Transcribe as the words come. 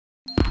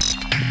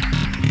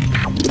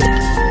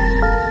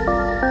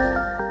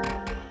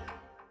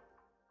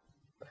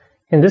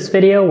In this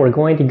video, we're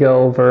going to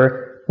go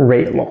over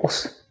rate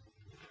laws.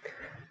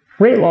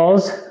 Rate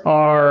laws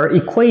are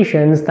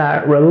equations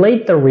that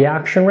relate the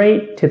reaction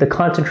rate to the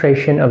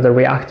concentration of the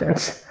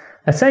reactants.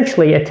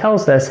 Essentially, it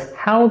tells us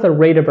how the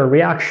rate of a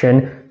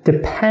reaction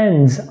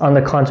depends on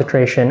the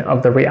concentration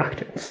of the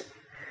reactants.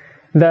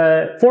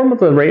 The form of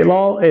the rate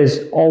law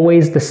is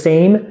always the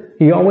same.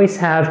 You always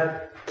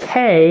have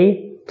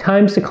K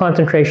times the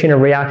concentration of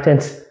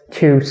reactants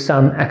to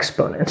some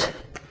exponent.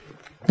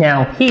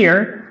 Now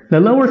here, the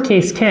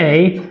lowercase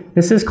k,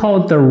 this is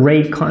called the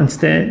rate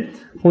constant.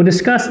 We'll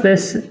discuss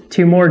this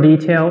to more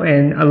detail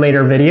in a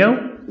later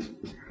video.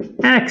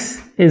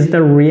 X is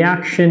the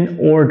reaction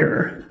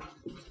order.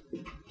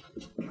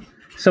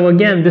 So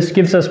again, this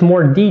gives us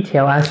more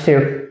detail as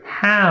to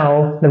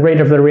how the rate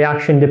of the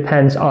reaction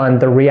depends on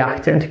the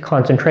reactant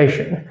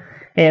concentration.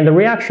 And the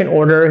reaction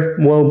order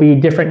will be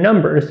different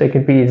numbers. It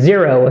could be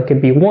 0, it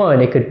could be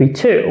 1, it could be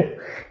 2.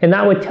 And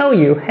that would tell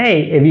you,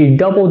 hey, if you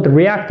doubled the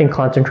reactant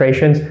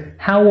concentrations,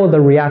 how will the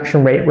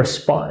reaction rate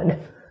respond?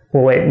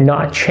 Will it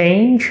not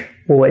change?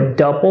 Will it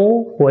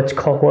double? Will it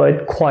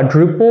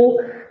quadruple?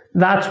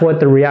 That's what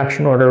the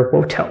reaction order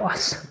will tell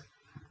us.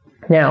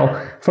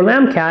 Now, for the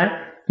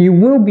MCAT, you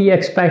will be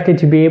expected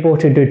to be able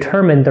to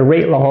determine the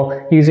rate law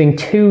using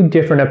two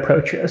different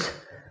approaches.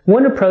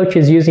 One approach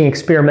is using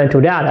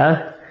experimental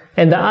data,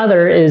 and the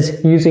other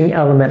is using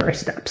elementary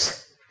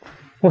steps.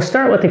 We'll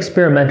start with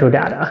experimental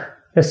data.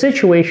 The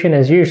situation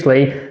is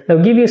usually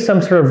they'll give you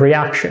some sort of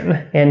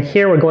reaction, and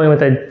here we're going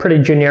with a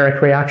pretty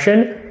generic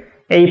reaction.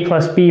 A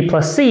plus B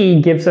plus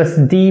C gives us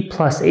D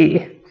plus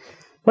E.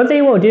 What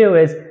they will do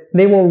is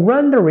they will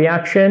run the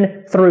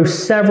reaction through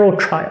several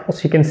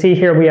trials. You can see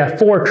here we have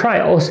 4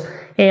 trials,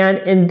 and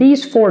in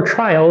these 4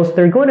 trials,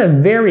 they're going to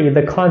vary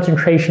the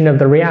concentration of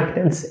the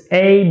reactants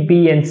A,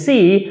 B, and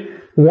C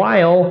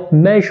while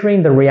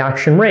measuring the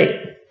reaction rate.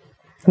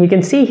 You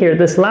can see here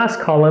this last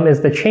column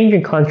is the change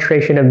in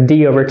concentration of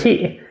D over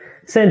T.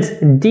 Since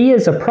D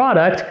is a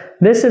product,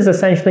 this is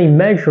essentially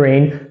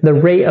measuring the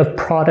rate of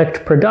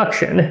product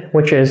production,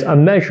 which is a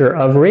measure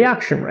of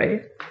reaction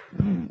rate.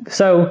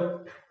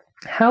 So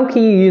how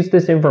can you use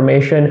this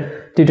information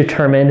to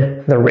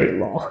determine the rate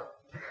law?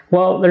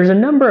 Well, there's a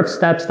number of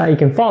steps that you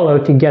can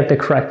follow to get the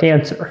correct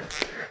answer.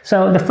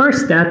 So the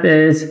first step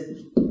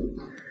is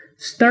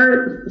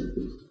start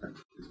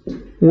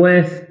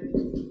with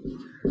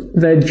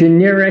the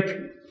generic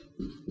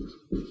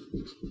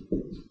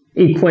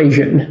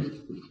equation.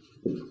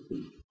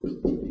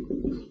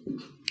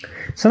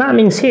 So that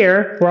means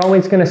here, we're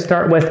always going to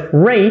start with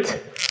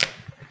rate,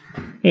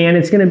 and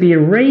it's going to be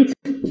rate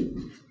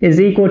is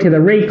equal to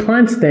the rate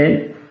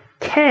constant,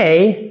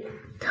 K,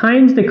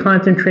 times the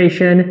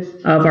concentration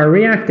of our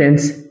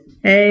reactants,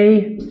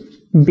 A,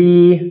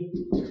 B,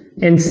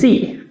 and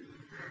C.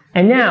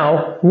 And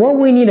now, what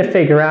we need to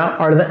figure out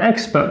are the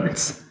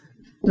exponents.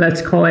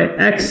 Let's call it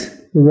X,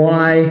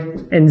 Y,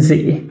 and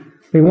Z.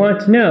 We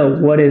want to know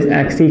what is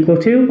X equal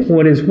to,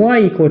 what is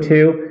Y equal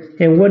to,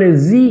 and what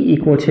is Z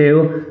equal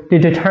to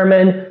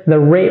determine the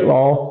rate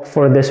law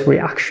for this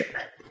reaction.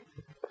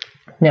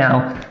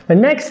 Now, the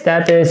next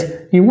step is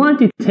you want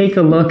to take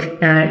a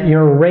look at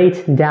your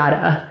rate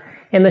data.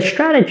 And the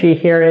strategy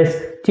here is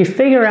to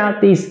figure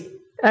out these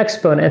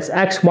exponents,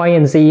 X, Y,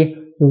 and Z,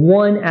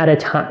 one at a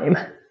time.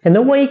 And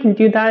the way you can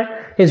do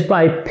that is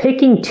by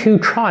picking 2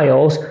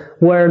 trials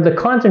where the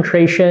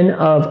concentration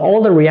of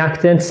all the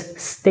reactants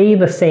stay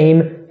the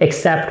same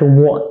except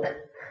 1.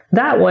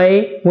 That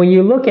way, when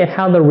you look at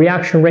how the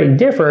reaction rate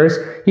differs,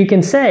 you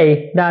can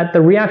say that the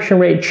reaction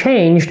rate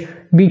changed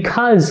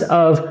because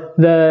of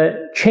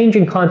the change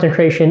in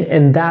concentration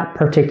in that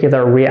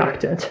particular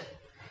reactant.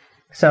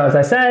 So as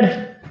I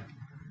said,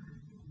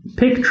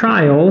 pick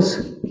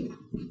trials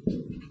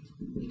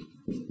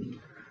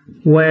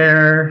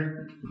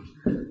where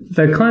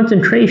the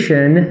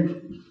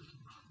concentration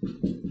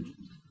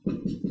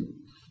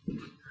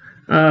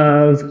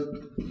of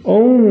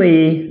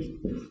only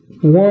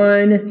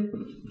one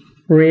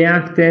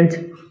reactant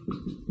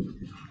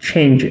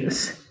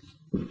changes.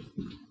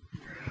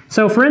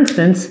 So for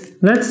instance,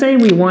 let's say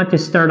we want to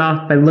start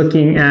off by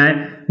looking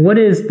at what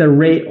is the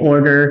rate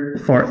order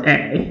for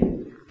A,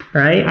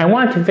 right? I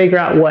want to figure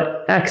out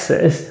what X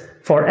is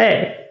for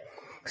A.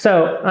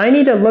 So I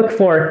need to look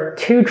for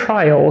 2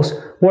 trials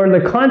where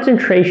the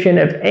concentration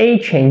of A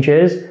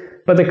changes,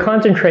 but the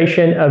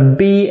concentration of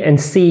B and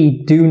C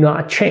do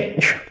not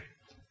change.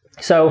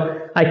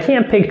 So I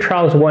can't pick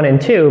trials 1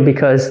 and 2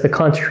 because the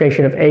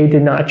concentration of A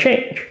did not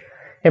change.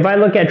 If I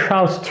look at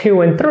trials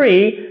 2 and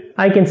 3,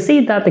 I can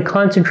see that the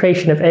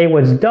concentration of A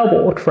was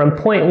doubled from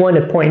 0.1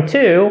 to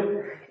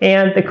 0.2,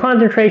 and the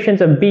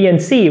concentrations of B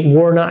and C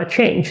were not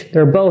changed.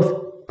 They're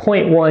both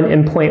 0.1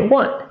 and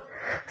 0.1.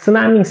 So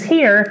that means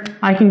here,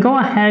 I can go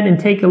ahead and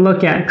take a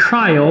look at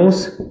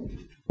trials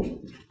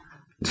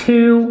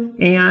 2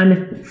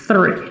 and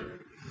 3.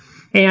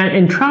 And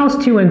in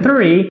trials 2 and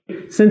 3,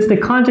 since the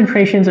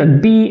concentrations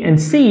of B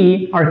and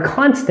C are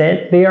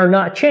constant, they are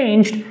not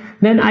changed,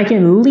 then I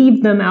can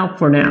leave them out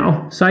for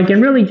now. So I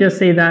can really just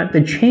say that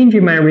the change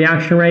in my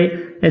reaction rate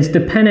is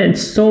dependent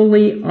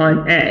solely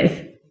on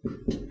A.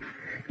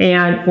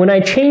 And when I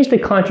change the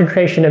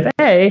concentration of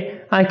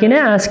A, I can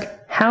ask,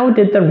 how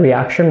did the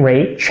reaction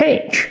rate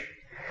change?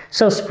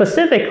 So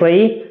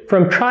specifically,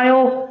 from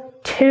trial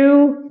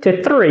 2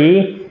 to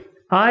 3,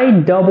 I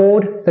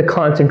doubled the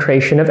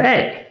concentration of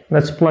A.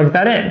 Let's plug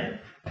that in.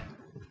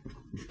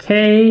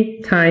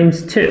 K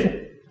times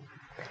 2.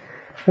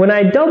 When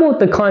I doubled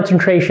the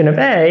concentration of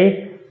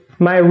A,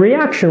 my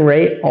reaction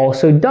rate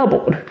also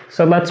doubled.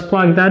 So let's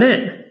plug that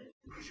in.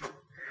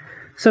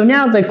 So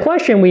now the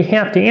question we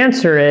have to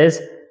answer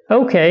is,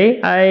 okay,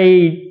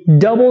 I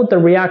doubled the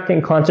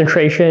reactant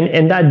concentration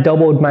and that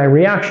doubled my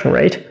reaction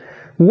rate.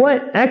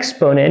 What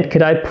exponent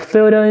could I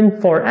fill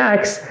in for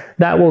X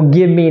that will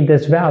give me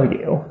this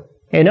value?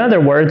 In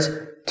other words,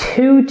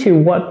 2 to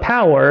what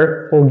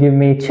power will give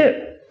me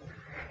 2?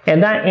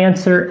 And that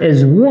answer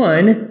is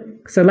 1.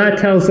 So that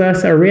tells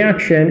us our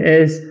reaction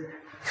is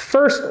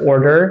first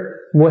order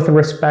with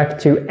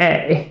respect to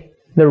A.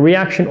 The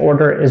reaction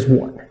order is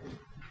 1.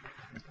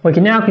 We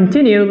can now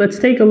continue. Let's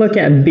take a look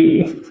at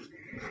B.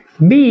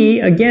 B,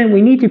 again,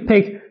 we need to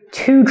pick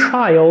 2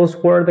 trials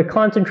where the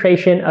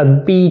concentration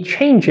of B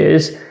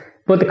changes,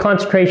 but the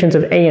concentrations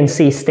of A and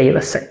C stay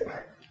the same.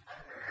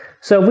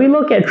 So if we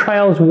look at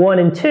trials 1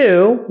 and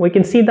 2, we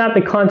can see that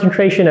the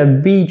concentration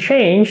of B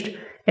changed,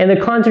 and the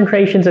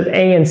concentrations of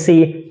A and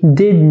C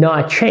did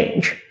not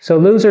change. So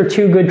those are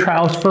 2 good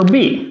trials for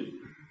B.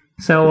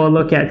 So we'll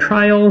look at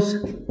trials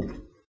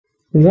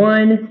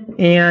 1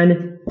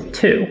 and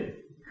 2.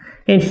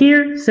 And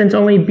here, since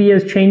only B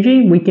is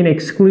changing, we can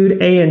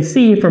exclude A and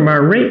C from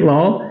our rate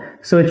law.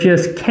 So it's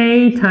just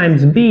K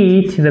times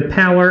B to the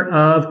power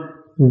of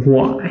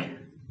Y.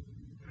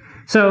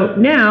 So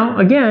now,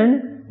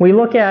 again, we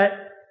look at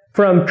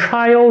from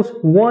trials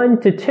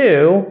 1 to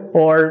 2,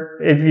 or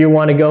if you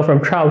want to go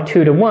from trial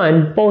 2 to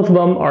 1, both of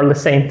them are the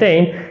same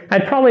thing.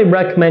 I'd probably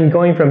recommend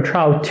going from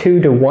trial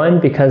 2 to 1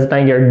 because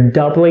then you're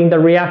doubling the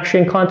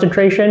reaction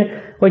concentration,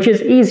 which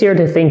is easier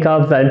to think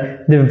of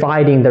than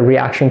dividing the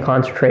reaction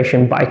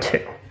concentration by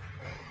 2.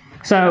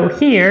 So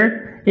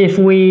here, if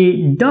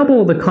we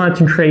double the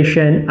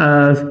concentration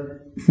of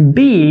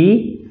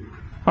B,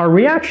 our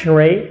reaction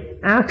rate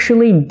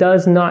actually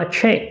does not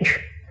change.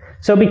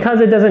 So because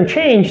it doesn't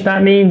change,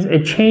 that means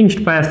it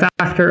changed by a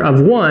factor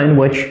of 1,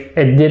 which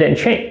it didn't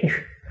change.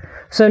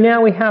 So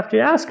now we have to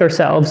ask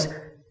ourselves,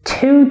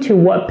 2 to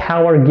what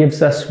power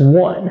gives us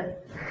 1?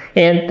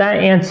 And that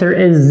answer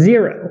is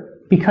 0,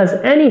 because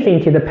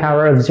anything to the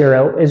power of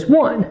 0 is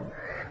 1,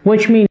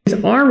 which means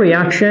our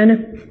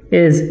reaction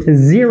is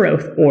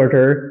 0th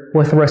order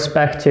with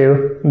respect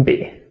to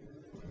B.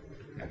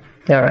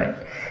 All right,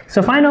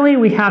 so finally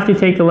we have to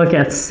take a look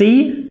at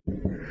C.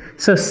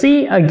 So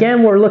C,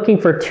 again, we're looking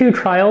for 2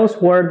 trials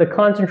where the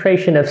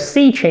concentration of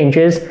C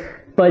changes,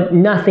 but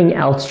nothing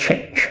else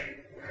change.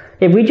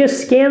 If we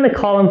just scan the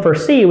column for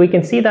C, we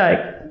can see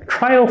that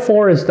trial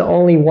 4 is the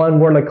only one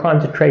where the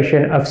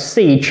concentration of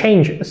C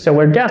changes. So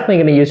we're definitely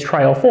going to use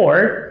trial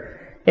 4.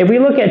 If we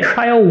look at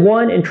trial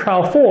 1 and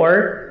trial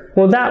 4,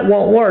 well, that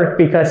won't work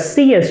because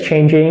C is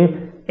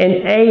changing and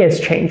A is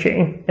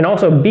changing, and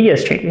also B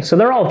is changing. So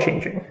they're all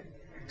changing.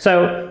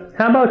 So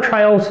how about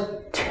trials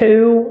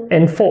 2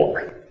 and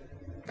 4?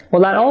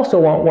 Well, that also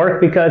won't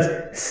work because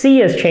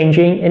C is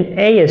changing and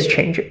A is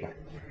changing.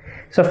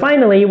 So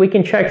finally, we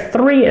can check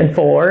 3 and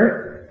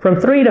 4. From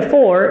 3 to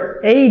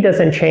 4, A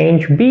doesn't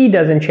change, B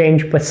doesn't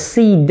change, but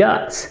C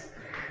does.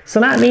 So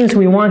that means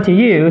we want to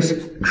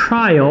use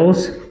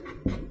trials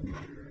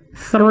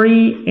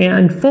 3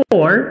 and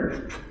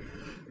 4.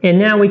 And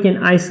now we can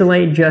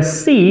isolate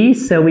just C.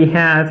 So we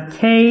have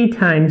K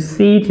times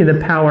C to the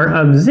power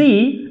of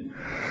Z.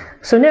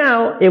 So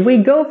now, if we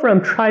go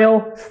from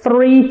trial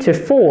 3 to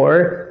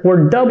 4,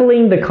 we're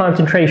doubling the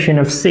concentration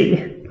of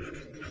C.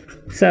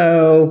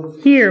 So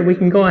here we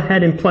can go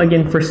ahead and plug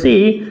in for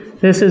C.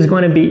 This is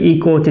going to be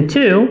equal to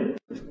 2.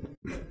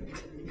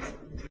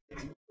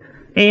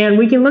 And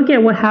we can look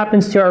at what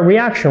happens to our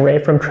reaction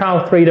rate from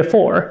trial 3 to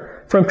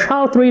 4. From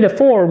trial 3 to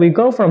 4, we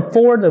go from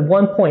 4 to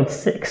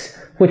 1.6,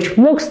 which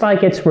looks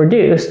like it's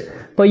reduced,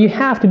 but you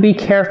have to be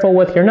careful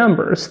with your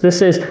numbers.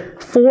 This is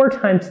 4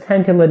 times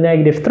 10 to the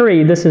negative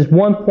 3. This is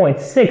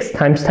 1.6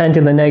 times 10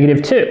 to the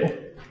negative 2.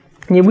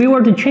 If we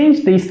were to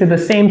change these to the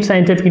same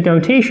scientific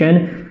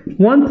notation,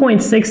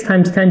 1.6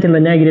 times 10 to the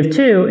negative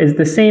 2 is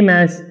the same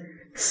as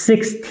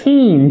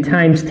 16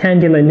 times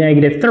 10 to the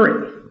negative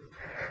 3.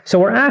 So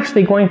we're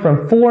actually going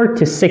from 4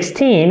 to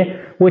 16,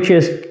 which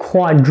is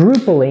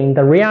quadrupling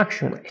the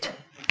reaction rate.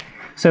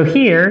 So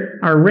here,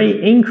 our rate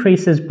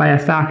increases by a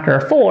factor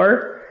of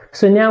 4.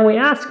 So now we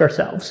ask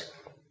ourselves,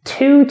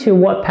 2 to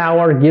what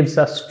power gives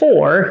us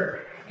 4?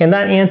 And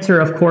that answer,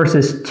 of course,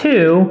 is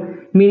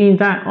 2, meaning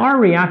that our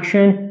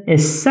reaction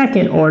is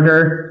second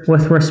order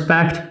with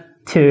respect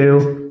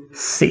to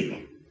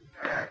C.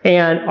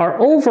 And our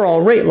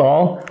overall rate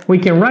law, we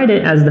can write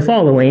it as the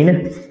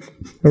following.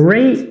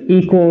 Rate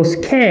equals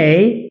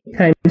K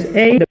times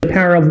A to the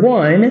power of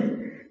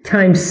 1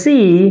 times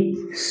C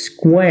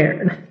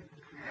squared.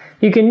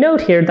 You can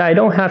note here that I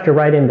don't have to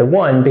write in the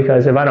 1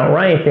 because if I don't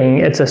write anything,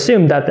 it's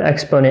assumed that the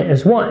exponent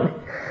is 1.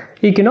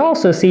 You can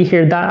also see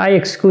here that I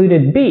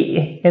excluded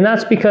b, and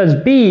that's because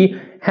b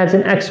has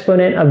an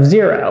exponent of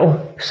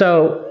 0.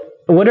 So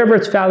whatever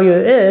its value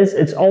is,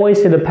 it's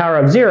always to the power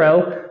of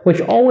 0, which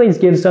always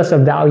gives us a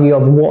value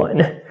of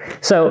 1.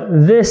 So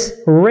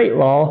this rate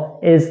law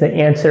is the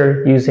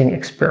answer using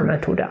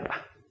experimental data.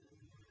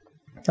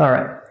 All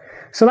right.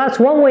 So that's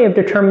one way of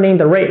determining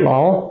the rate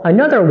law.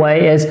 Another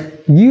way is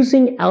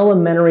using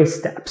elementary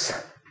steps.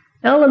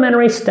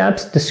 Elementary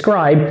steps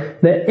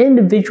describe the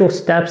individual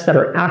steps that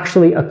are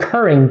actually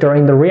occurring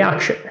during the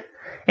reaction.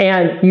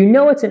 And you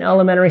know it's an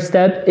elementary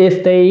step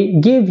if they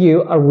give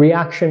you a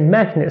reaction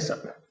mechanism.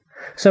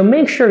 So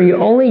make sure you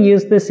only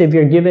use this if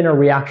you're given a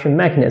reaction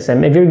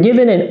mechanism. If you're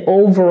given an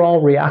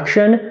overall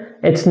reaction,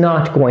 it's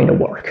not going to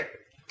work.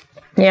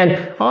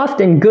 And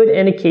often good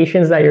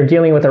indications that you're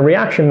dealing with a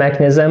reaction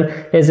mechanism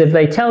is if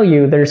they tell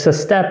you there's a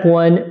step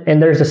 1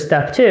 and there's a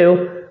step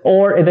 2,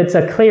 or if it's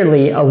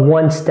clearly a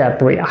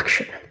one-step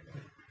reaction.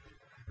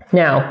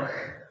 Now,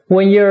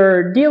 when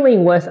you're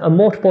dealing with a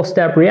multiple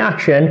step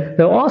reaction,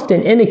 they'll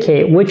often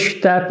indicate which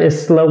step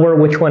is slower,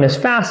 which one is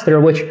faster,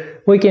 which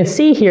we can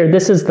see here,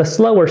 this is the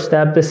slower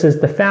step, this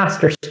is the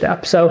faster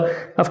step. So,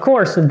 of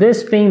course,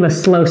 this being the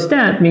slow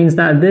step means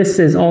that this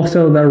is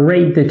also the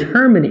rate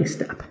determining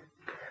step.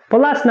 But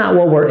that's not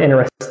what we're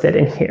interested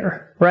in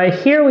here, right?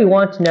 Here we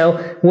want to know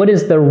what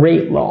is the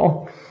rate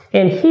law.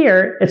 And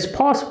here, it's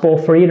possible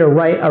for you to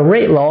write a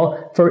rate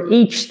law for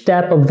each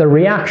step of the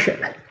reaction.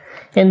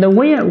 And the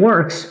way it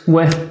works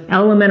with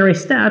elementary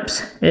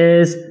steps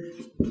is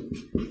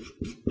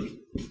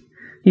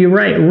you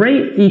write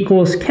rate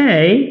equals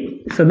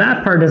k, so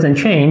that part doesn't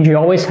change. You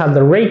always have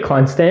the rate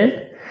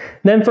constant.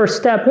 Then for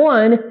step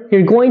 1,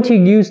 you're going to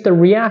use the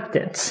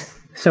reactants.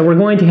 So we're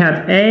going to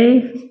have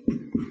A,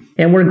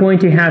 and we're going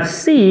to have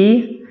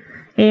C,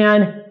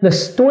 and the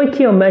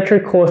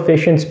stoichiometric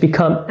coefficients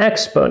become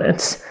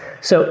exponents.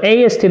 So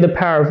A is to the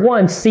power of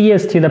 1, C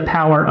is to the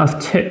power of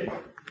 2.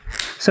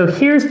 So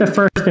here's the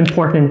first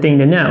important thing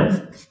to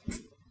know.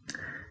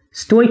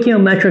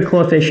 Stoichiometric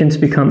coefficients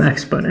become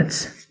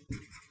exponents.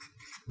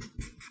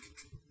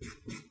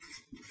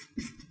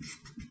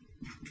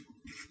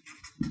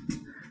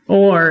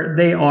 Or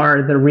they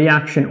are the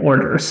reaction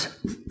orders.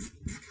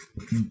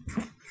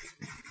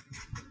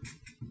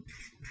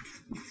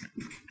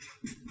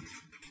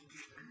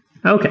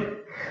 Okay,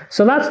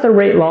 so that's the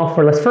rate law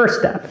for the first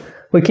step.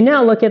 We can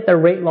now look at the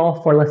rate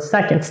law for the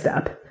second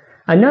step.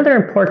 Another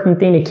important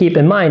thing to keep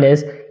in mind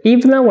is,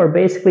 even though we're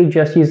basically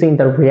just using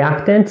the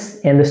reactants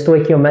and the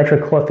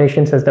stoichiometric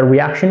coefficients as the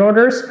reaction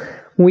orders,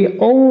 we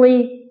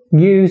only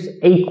use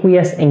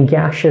aqueous and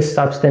gaseous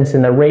substance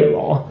in the rate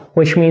law,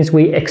 which means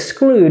we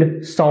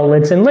exclude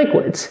solids and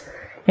liquids.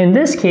 In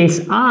this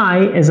case,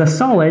 I is a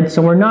solid,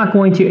 so we're not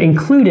going to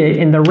include it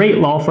in the rate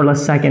law for the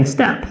second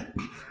step.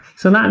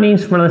 So that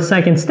means for the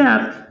second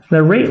step,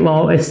 the rate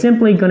law is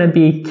simply going to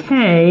be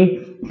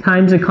K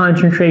times the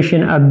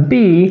concentration of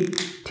B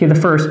to the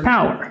first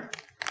power.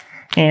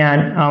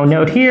 And I'll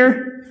note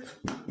here,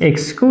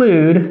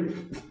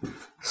 exclude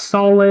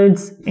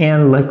solids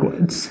and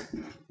liquids.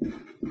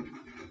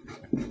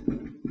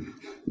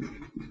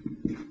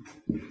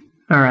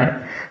 All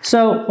right,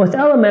 so with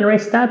elementary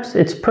steps,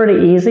 it's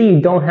pretty easy.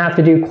 You don't have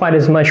to do quite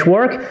as much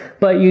work,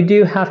 but you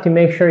do have to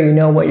make sure you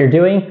know what you're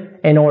doing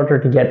in order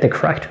to get the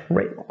correct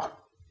rate law.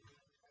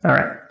 All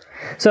right,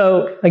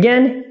 so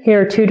again,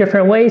 here are two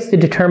different ways to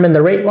determine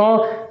the rate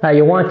law that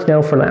you want to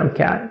know for the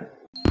MCAT.